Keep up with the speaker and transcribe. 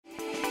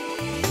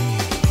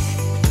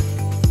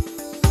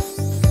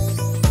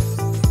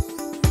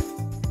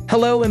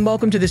Hello and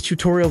welcome to this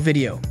tutorial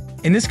video.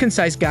 In this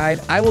concise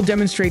guide, I will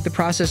demonstrate the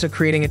process of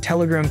creating a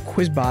Telegram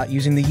quiz bot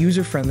using the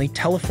user-friendly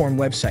Teleform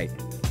website.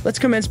 Let's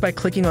commence by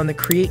clicking on the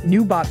Create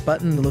New Bot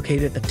button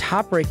located at the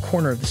top right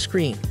corner of the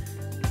screen.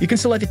 You can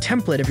select a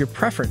template of your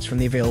preference from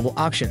the available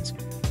options.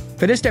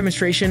 For this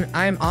demonstration,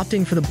 I am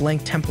opting for the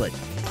blank template.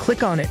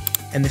 Click on it,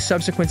 and the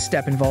subsequent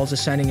step involves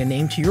assigning a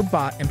name to your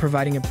bot and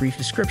providing a brief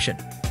description.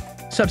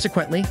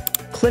 Subsequently,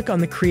 click on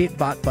the Create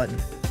Bot button.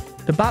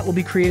 The bot will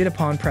be created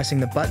upon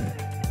pressing the button.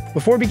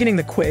 Before beginning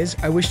the quiz,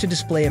 I wish to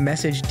display a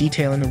message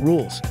detailing the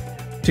rules.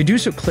 To do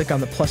so, click on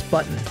the plus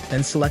button,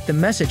 then select the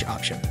message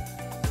option.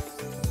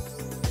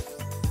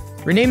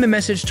 Rename the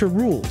message to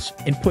Rules,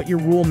 input your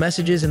rule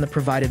messages in the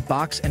provided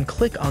box, and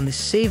click on the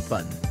Save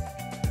button.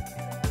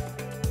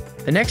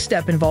 The next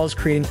step involves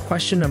creating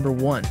question number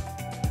 1.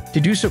 To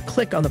do so,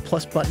 click on the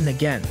plus button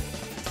again.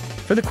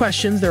 For the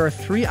questions, there are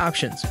 3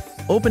 options: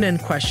 open-end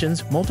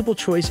questions, multiple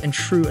choice, and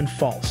true and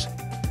false.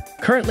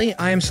 Currently,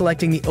 I am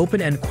selecting the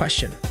open-end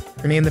question.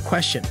 Rename the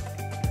question.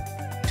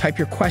 Type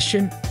your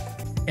question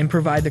and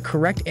provide the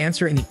correct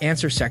answer in the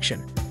answer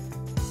section.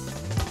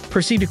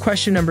 Proceed to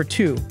question number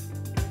 2,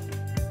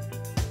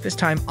 this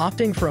time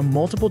opting for a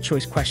multiple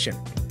choice question.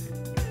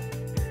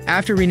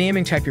 After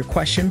renaming, type your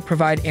question,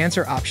 provide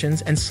answer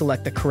options, and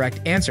select the correct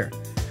answer.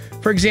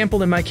 For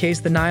example, in my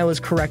case, the Nile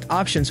is correct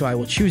option, so I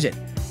will choose it.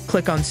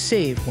 Click on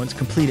Save once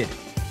completed.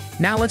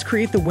 Now let's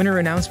create the winner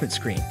announcement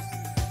screen.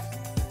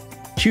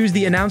 Choose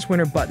the Announce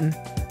Winner button.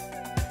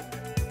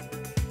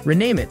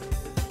 Rename it.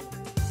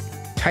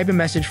 Type a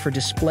message for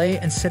display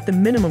and set the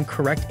minimum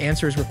correct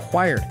answers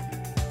required.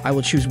 I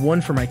will choose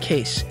 1 for my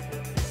case.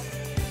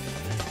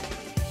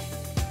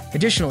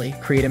 Additionally,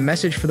 create a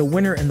message for the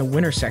winner in the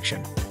winner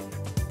section.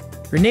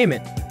 Rename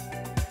it.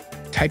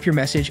 Type your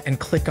message and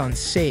click on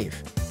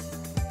Save.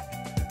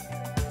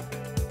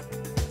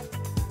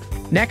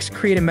 Next,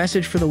 create a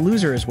message for the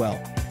loser as well.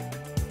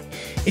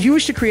 If you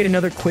wish to create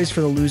another quiz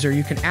for the loser,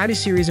 you can add a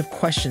series of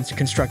questions to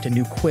construct a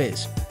new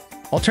quiz.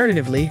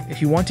 Alternatively,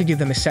 if you want to give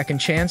them a second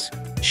chance,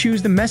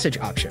 choose the message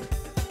option.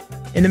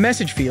 In the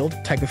message field,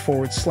 type a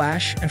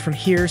 / and from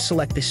here,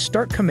 select the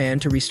Start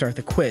command to restart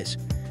the quiz.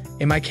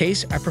 In my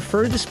case, I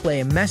prefer to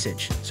display a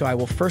message, so I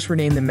will first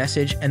rename the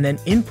message and then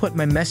input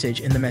my message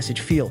in the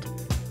message field.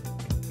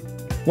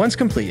 Once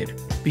completed,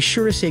 be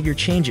sure to save your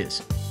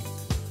changes.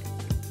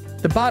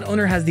 The bot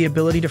owner has the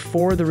ability to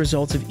forward the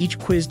results of each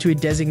quiz to a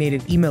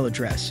designated email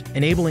address,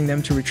 enabling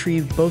them to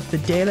retrieve both the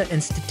data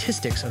and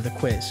statistics of the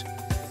quiz.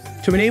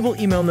 To enable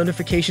email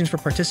notifications for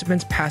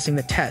participants passing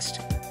the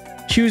test,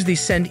 choose the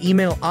Send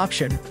Email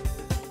option.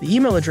 The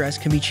email address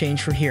can be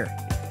changed from here.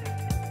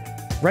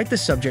 Write the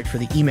subject for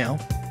the email,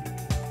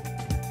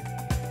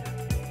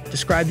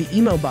 describe the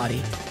email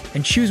body,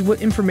 and choose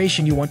what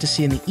information you want to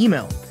see in the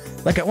email.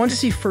 Like, I want to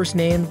see first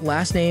name,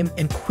 last name,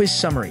 and quiz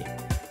summary.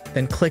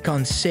 Then click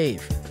on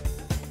Save.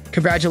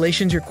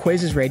 Congratulations, your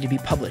quiz is ready to be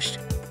published.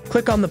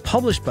 Click on the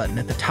Publish button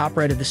at the top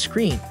right of the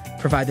screen,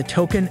 provide the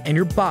token, and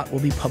your bot will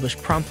be published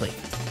promptly.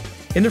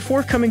 In the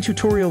forthcoming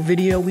tutorial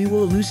video, we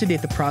will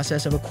elucidate the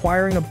process of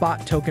acquiring a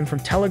bot token from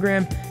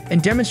Telegram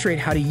and demonstrate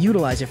how to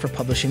utilize it for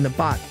publishing the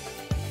bot.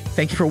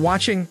 Thank you for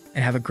watching,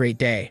 and have a great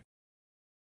day.